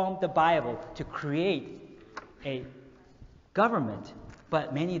from the Bible to create a government.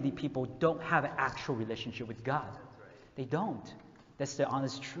 But many of the people don't have an actual relationship with God. They don't. That's the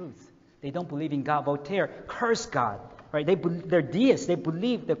honest truth. They don't believe in God. Voltaire cursed God. Right? They're deists. They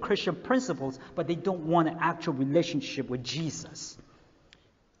believe the Christian principles, but they don't want an actual relationship with Jesus.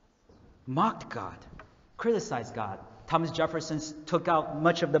 Mocked God, criticized God, Thomas Jefferson took out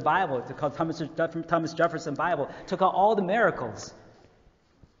much of the Bible. It's called Thomas Jefferson Bible. Took out all the miracles.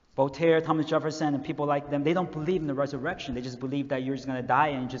 Voltaire, Thomas Jefferson, and people like them, they don't believe in the resurrection. They just believe that you're just going to die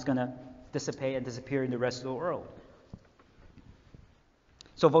and you're just going to dissipate and disappear in the rest of the world.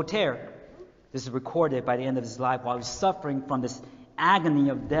 So Voltaire, this is recorded by the end of his life while he was suffering from this agony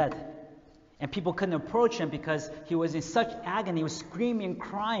of death. And people couldn't approach him because he was in such agony. He was screaming and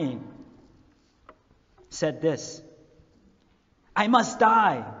crying. Said this, "I must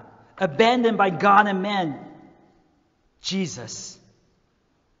die, abandoned by God and man. Jesus."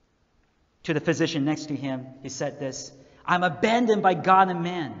 To the physician next to him, he said this, "I'm abandoned by God and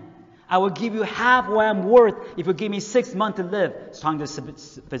man. I will give you half what I'm worth if you give me 6 months to live." He's talking to the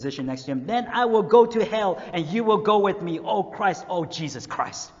physician next to him. "Then I will go to hell and you will go with me. Oh Christ, oh Jesus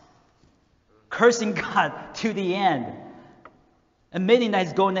Christ." Cursing God to the end. Admitting that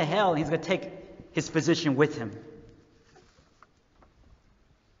he's going to hell and he's going to take his physician with him.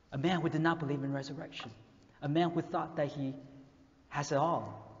 A man who did not believe in resurrection. A man who thought that he has it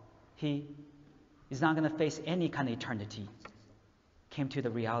all. He is not going to face any kind of eternity. Came to the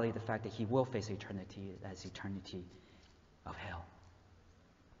reality of the fact that he will face eternity as eternity of hell.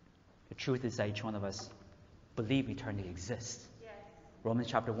 The truth is that each one of us believe eternity exists. Yes. Romans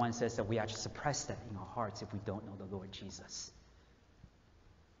chapter 1 says that we actually suppress that in our hearts if we don't know the Lord Jesus.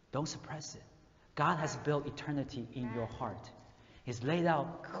 Don't suppress it. God has built eternity in your heart. He's laid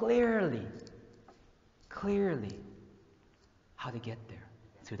out clearly how to get there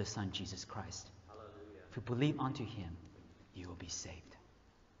through the Son, Jesus Christ. Hallelujah. If you believe unto him, you will be saved.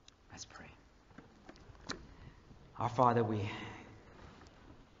 Let's pray. Our Father, we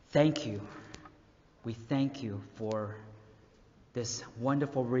thank you. We thank you for this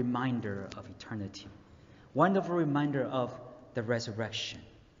wonderful reminder of eternity. Wonderful reminder of the resurrection.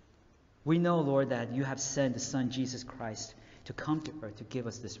 We know, Lord, that you have sent the Son, Jesus Christ, to come to earth to give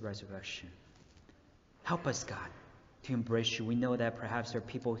us this resurrection. Help us, God, to embrace you. We know that perhaps there are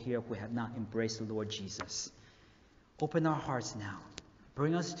people here who have not embraced the Lord Jesus. Open our hearts now.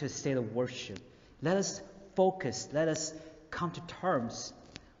 Bring us to a state of worship. Let us focus. Let us come to terms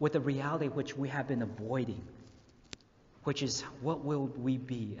with the reality which we have been avoiding, which is what will we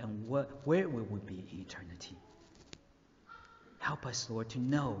be and where will we be in eternity. Help us, Lord, to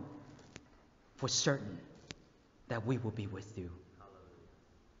know for certain that we will be with you.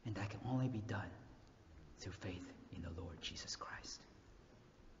 And that can only be done through faith in the Lord Jesus Christ.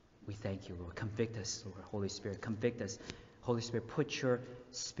 We thank you, Lord. Convict us, Lord. Holy Spirit, convict us. Holy Spirit, put your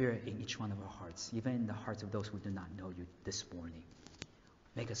Spirit in each one of our hearts, even in the hearts of those who do not know you this morning.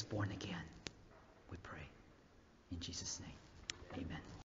 Make us born again, we pray. In Jesus' name, amen.